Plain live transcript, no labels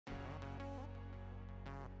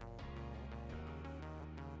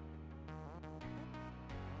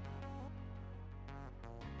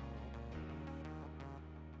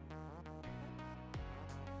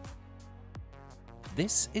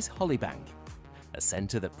This is Hollybank, a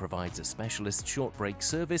centre that provides a specialist short break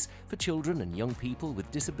service for children and young people with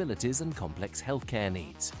disabilities and complex healthcare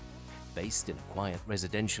needs. Based in a quiet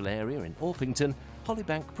residential area in Orpington,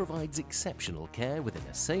 Hollybank provides exceptional care within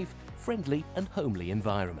a safe, friendly and homely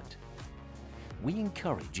environment. We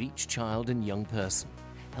encourage each child and young person,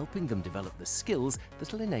 helping them develop the skills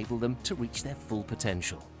that will enable them to reach their full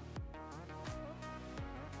potential.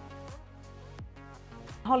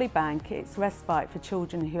 Hollybank, it's respite for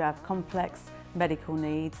children who have complex medical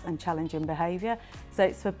needs and challenging behaviour. So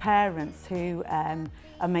it's for parents who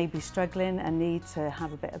are maybe struggling and need to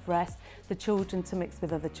have a bit of rest, for children to mix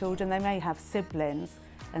with other children. They may have siblings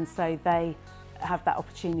and so they have that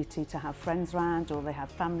opportunity to have friends around or they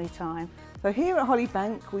have family time. So here at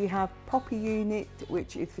Hollybank we have Poppy Unit,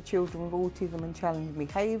 which is for children with autism and challenging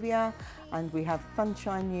behaviour, and we have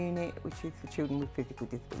Sunshine Unit, which is for children with physical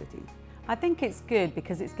disabilities. I think it's good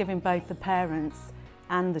because it's giving both the parents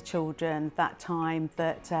and the children that time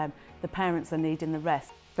that the parents are needing the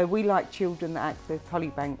rest. So we like children that access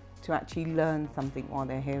Hollybank to actually learn something while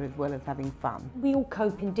they're here as well as having fun. We all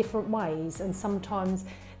cope in different ways, and sometimes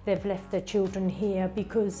they've left their children here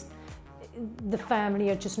because the family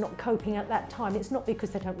are just not coping at that time. It's not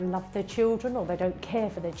because they don't love their children or they don't care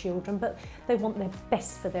for their children, but they want their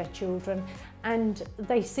best for their children, and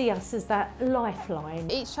they see us as that lifeline.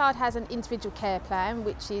 Each child has an individual care plan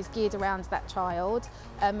which is geared around that child,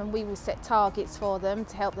 and we will set targets for them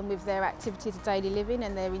to help them with their activities of daily living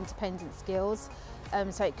and their independent skills.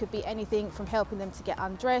 So it could be anything from helping them to get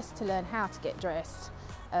undressed, to learn how to get dressed,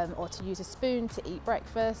 or to use a spoon to eat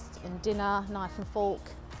breakfast and dinner, knife and fork,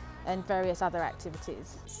 and various other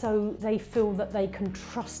activities. So they feel that they can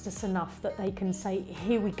trust us enough that they can say,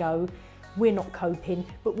 here we go, we're not coping,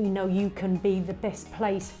 but we know you can be the best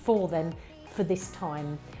place for them for this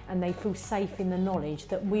time, and they feel safe in the knowledge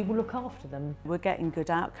that we will look after them. We're getting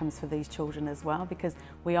good outcomes for these children as well because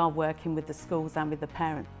we are working with the schools and with the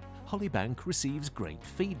parents. Hollybank receives great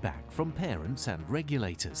feedback from parents and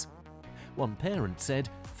regulators. One parent said,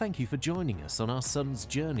 "Thank you for joining us on our son's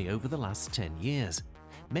journey over the last 10 years.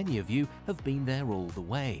 Many of you have been there all the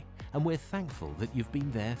way, and we're thankful that you've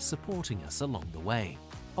been there supporting us along the way."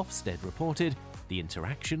 Ofsted reported, "The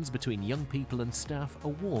interactions between young people and staff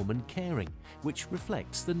are warm and caring, which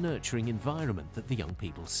reflects the nurturing environment that the young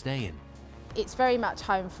people stay in." It's very much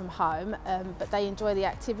home from home, but they enjoy the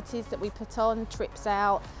activities that we put on, trips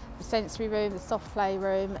out, the sensory room, the soft play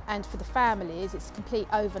room, and for the families it's a complete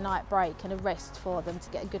overnight break and a rest for them to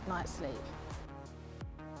get a good night's sleep.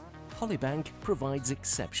 Hollybank provides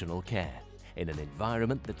exceptional care in an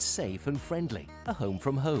environment that's safe and friendly, a home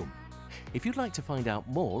from home. If you'd like to find out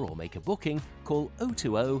more or make a booking, call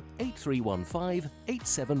 020 8315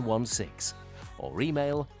 8716 or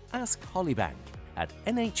email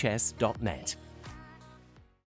askhollybank@nhs.net.